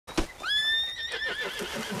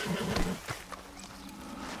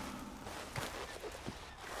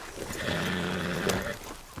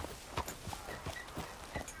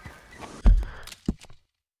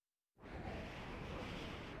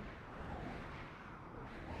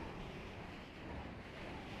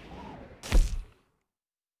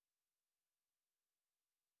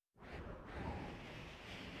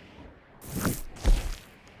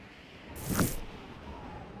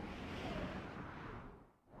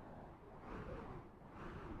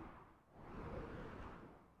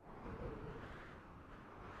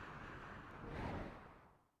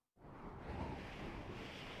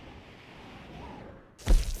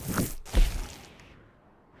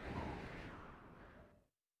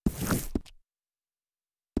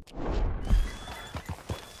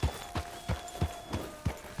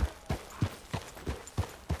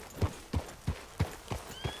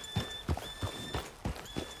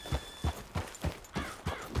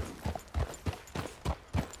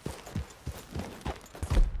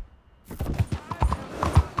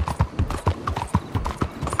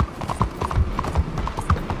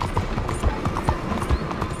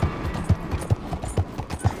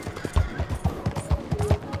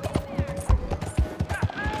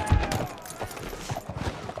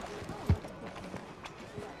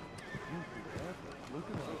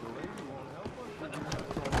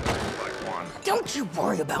you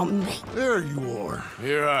worry about me. There you are.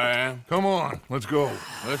 Here I am. Come on, let's go.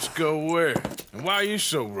 Let's go where? And why are you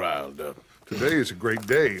so riled up? Today is a great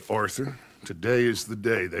day, Arthur. Today is the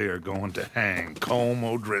day they are going to hang Colm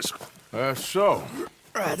O'Driscoll. That's so.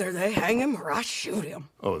 Rather they hang him or I shoot him.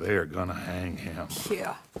 Oh, they are gonna hang him.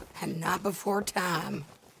 Yeah, and not before time.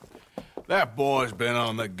 That boy's been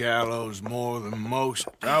on the gallows more than most.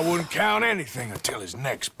 I wouldn't count anything until his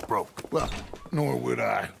neck's broke. Well, nor would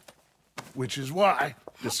I. Which is why,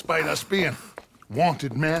 despite us being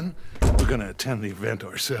wanted men, we're gonna attend the event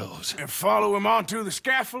ourselves. And follow him onto the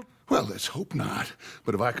scaffold? Well, let's hope not.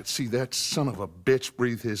 But if I could see that son of a bitch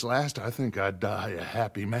breathe his last, I think I'd die a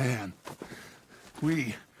happy man.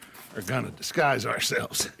 We are gonna disguise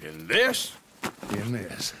ourselves. In this? In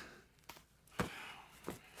this.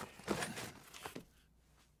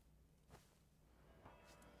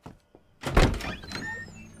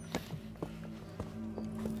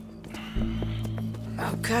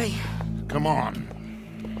 Okay. Come on.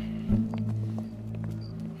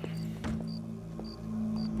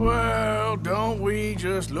 Well, don't we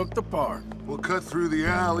just look the part? We'll cut through the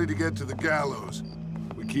alley to get to the gallows.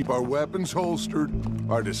 We keep our weapons holstered,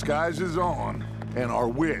 our disguises on, and our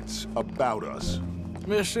wits about us.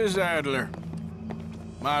 Mrs. Adler,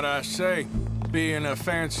 might I say, being a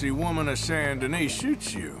fancy woman of Saint Denis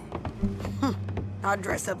shoots you. I'd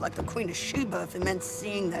dress up like the Queen of Sheba if it meant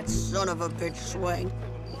seeing that son of a bitch swing.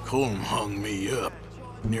 Colm hung me up,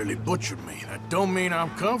 nearly butchered me. That don't mean I'm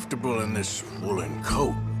comfortable in this woolen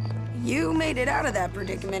coat. You made it out of that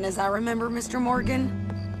predicament, as I remember, Mr.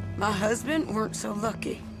 Morgan. My husband weren't so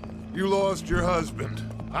lucky. You lost your husband.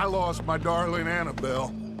 I lost my darling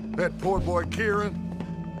Annabelle. That poor boy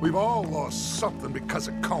Kieran. We've all lost something because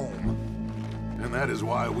of Colm. And that is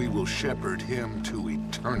why we will shepherd him to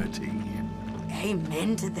eternity.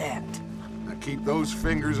 Amen to that. Now keep those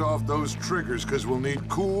fingers off those triggers, because we'll need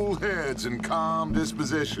cool heads and calm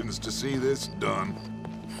dispositions to see this done.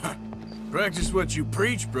 Practice what you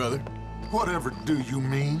preach, brother. Whatever do you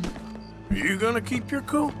mean? Are you gonna keep your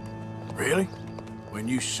cool? Really? When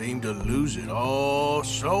you seem to lose it all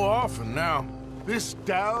so often now. This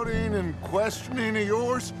doubting and questioning of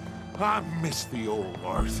yours, I miss the old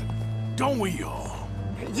Arthur. Don't we all?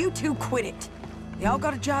 You two quit it. Y'all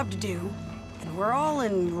got a job to do, and we're all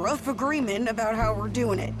in rough agreement about how we're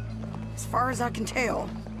doing it. As far as I can tell.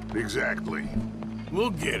 Exactly.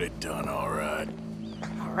 We'll get it done, all right.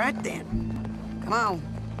 All right, then. Come on.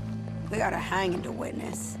 We got a hanging to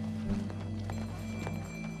witness.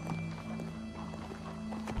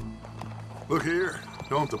 Look here.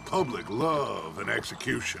 Don't the public love an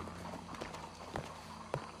execution?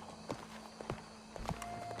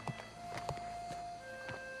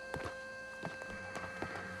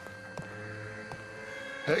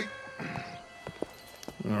 Hey.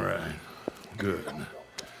 All right. Good.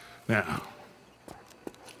 Now,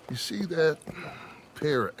 you see that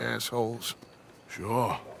pair of assholes?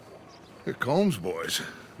 Sure. They're Colm's boys.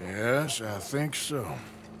 Yes, I think so.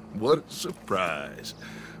 What a surprise.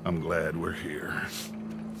 I'm glad we're here.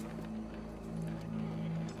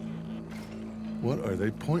 What are they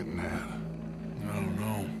pointing at? I don't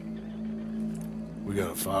know. We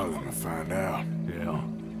gotta follow them to find out. Yeah.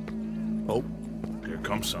 Oh, here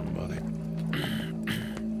comes somebody.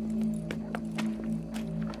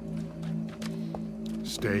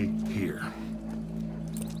 Stay here.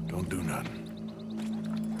 Don't do nothing.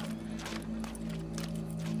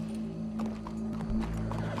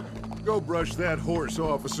 Go brush that horse,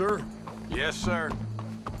 officer. Yes, sir.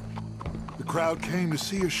 The crowd came to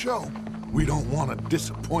see a show. We don't want to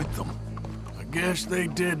disappoint them. I guess they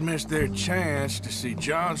did miss their chance to see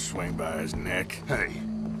John swing by his neck.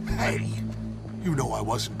 Hey, you know I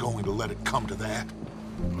wasn't going to let it come to that.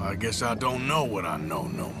 Well, I guess I don't know what I know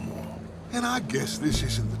no more. And I guess this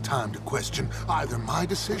isn't the time to question either my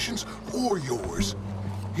decisions or yours.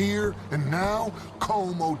 Here and now,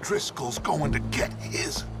 Colm O'Driscoll's going to get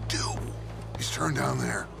his due. He's turned down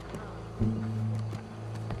there.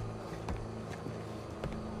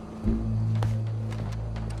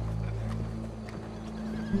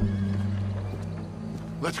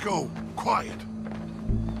 Let's go. Quiet.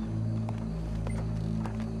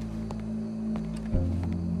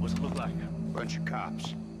 What's it look like? Bunch of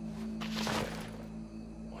cops.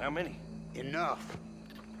 Well, how many? Enough.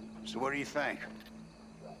 So what do you think?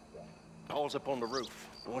 Paul's up on the roof.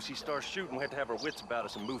 Once he starts shooting, we have to have our wits about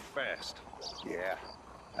us and move fast. Yeah,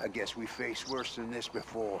 I guess we faced worse than this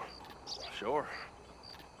before. Sure.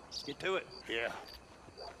 Get to it. Yeah.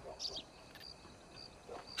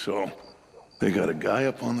 So, they got a guy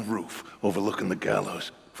up on the roof overlooking the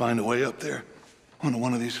gallows. Find a way up there, onto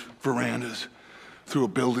one of these verandas, through a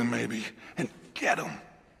building maybe, and get him.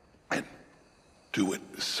 And do it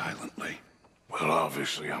silently. Well,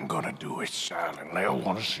 obviously I'm gonna do it silently. I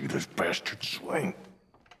want to see this bastard swing.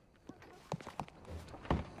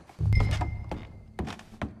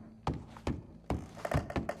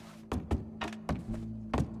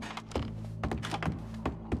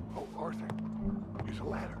 Oh, Arthur, use a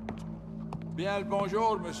ladder. Bien le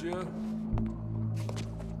bonjour, monsieur.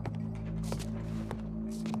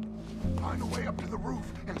 Find a way up to the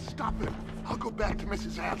roof and stop him. I'll go back to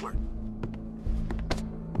Mrs. Adler.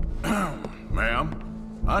 Ma'am,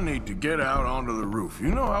 I need to get out onto the roof. You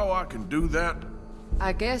know how I can do that?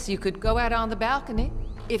 I guess you could go out on the balcony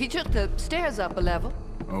if you took the stairs up a level.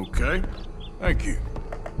 Okay. Thank you.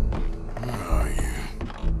 Oh, yeah.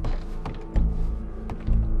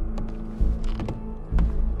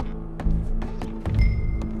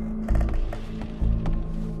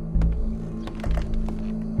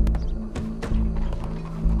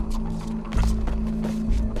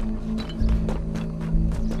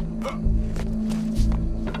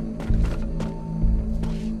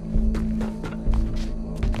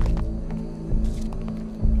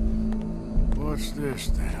 What's this,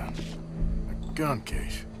 then? A gun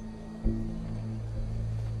case.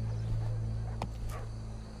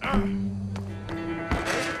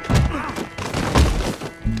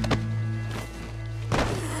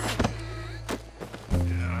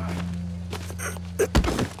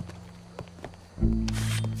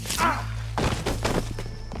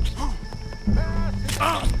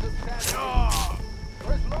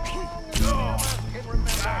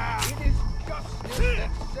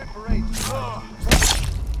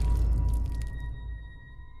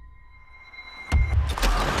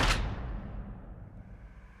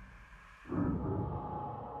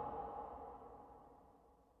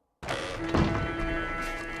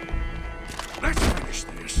 Let's finish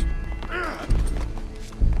this.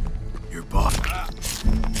 Your body.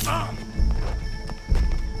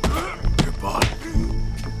 Your body.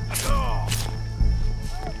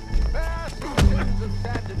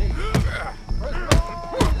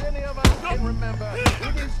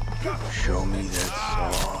 Show me that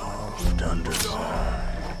soft underside.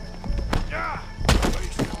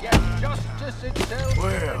 Justice itself.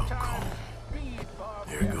 Well, Cole,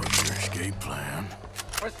 there goes your escape plan.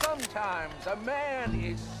 For sometimes a man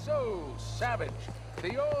is so savage,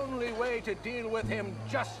 the only way to deal with him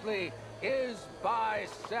justly is by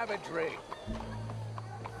savagery.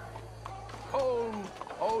 Colm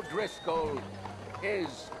O'Driscoll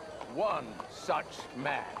is one such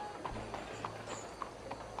man.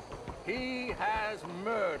 He has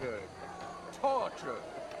murdered, tortured,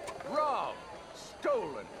 robbed,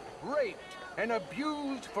 stolen, raped, and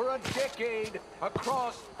abused for a decade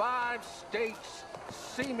across 5 states,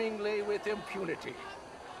 seemingly with impunity.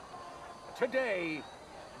 Today,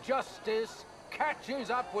 justice catches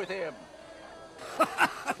up with him.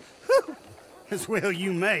 As well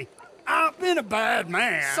you may. I've been a bad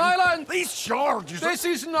man. Silence! These charges... This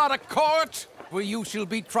is not a court where you shall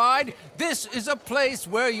be tried. This is a place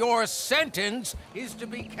where your sentence is to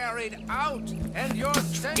be carried out. And your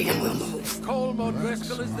sentence, Colm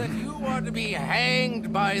O'Driscoll, is that you are to be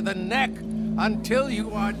hanged by the neck until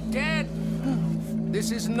you are dead.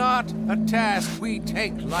 This is not a task we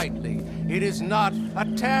take lightly. It is not a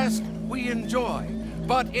task we enjoy.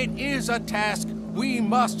 But it is a task we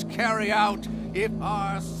must carry out if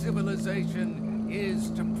our civilization is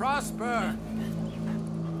to prosper.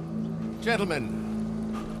 Gentlemen,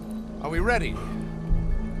 are we ready?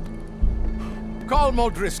 Colm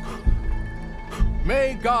O'Driscoll,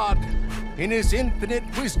 may God, in his infinite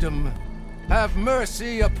wisdom, have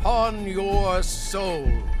mercy upon your soul.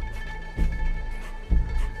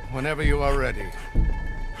 Whenever you are ready.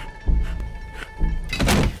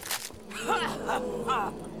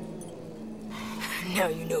 Now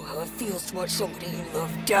you know how it feels to watch somebody you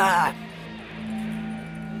love die.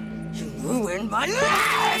 You ruined my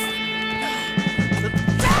life!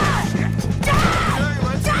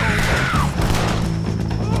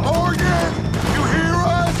 Morgan! You hear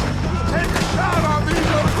us? Take a shot on these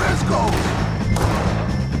O'Driscolls!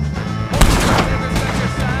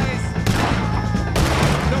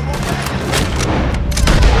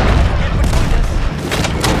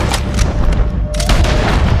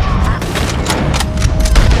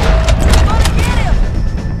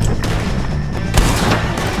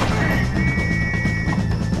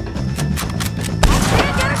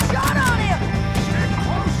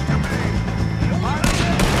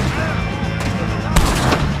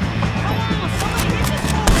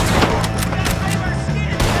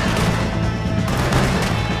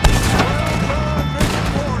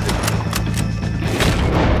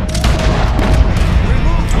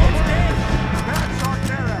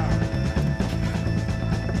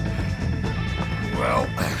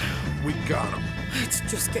 got him. Let's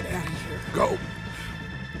just get out of here. Go.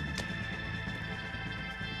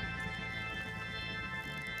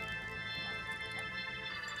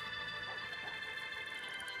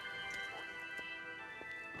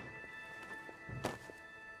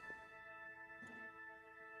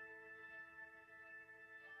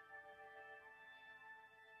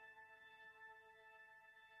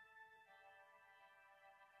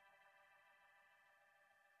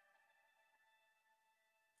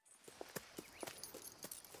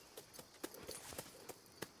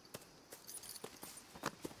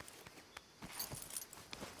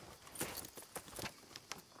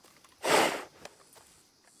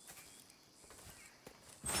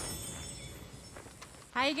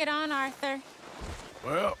 How you get on, Arthur?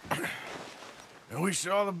 Well, we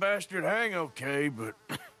saw the bastard hang okay, but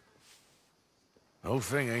the whole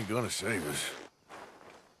thing ain't gonna save us.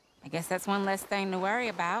 I guess that's one less thing to worry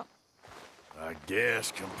about. I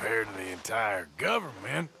guess compared to the entire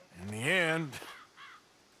government, in the end,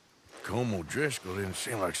 Colm O'Driscoll didn't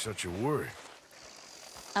seem like such a worry.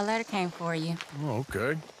 A letter came for you. Oh,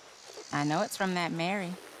 okay. I know it's from that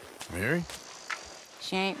Mary. Mary?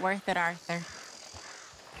 She ain't worth it, Arthur.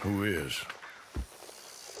 Who is?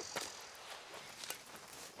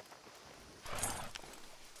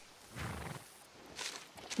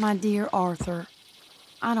 My dear Arthur,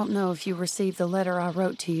 I don't know if you received the letter I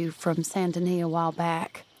wrote to you from Saint Denis a while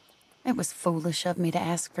back. It was foolish of me to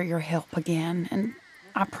ask for your help again, and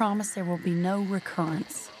I promise there will be no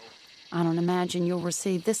recurrence. I don't imagine you'll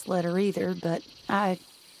receive this letter either, but I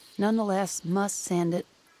nonetheless must send it.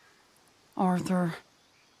 Arthur.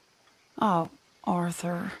 Oh,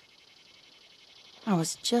 Arthur. I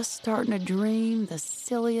was just starting to dream the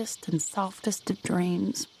silliest and softest of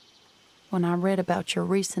dreams when I read about your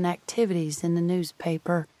recent activities in the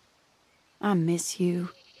newspaper. I miss you,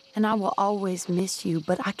 and I will always miss you,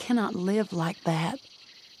 but I cannot live like that.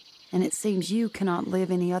 And it seems you cannot live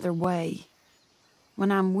any other way.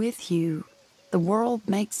 When I'm with you, the world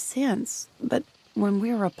makes sense, but when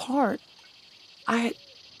we're apart, I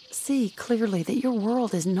see clearly that your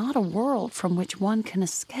world is not a world from which one can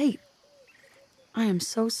escape. I am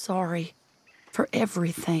so sorry for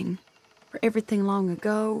everything long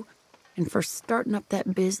ago, and for starting up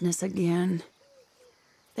that business again.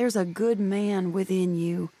 There's a good man within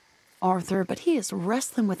you, Arthur, but he is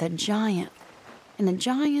wrestling with a giant, and the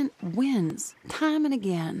giant wins time and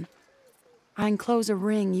again. I enclose a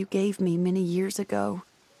ring you gave me many years ago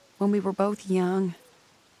when we were both young,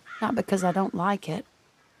 not because I don't like it,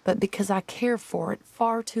 but because I care for it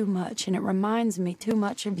far too much, and it reminds me too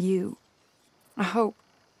much of you. I hope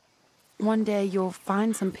one day you'll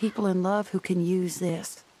find some people in love who can use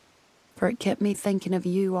this, for it kept me thinking of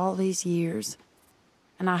you all these years,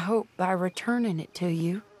 and I hope by returning it to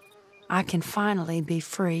you, I can finally be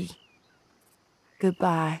free.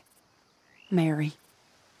 Goodbye, Mary.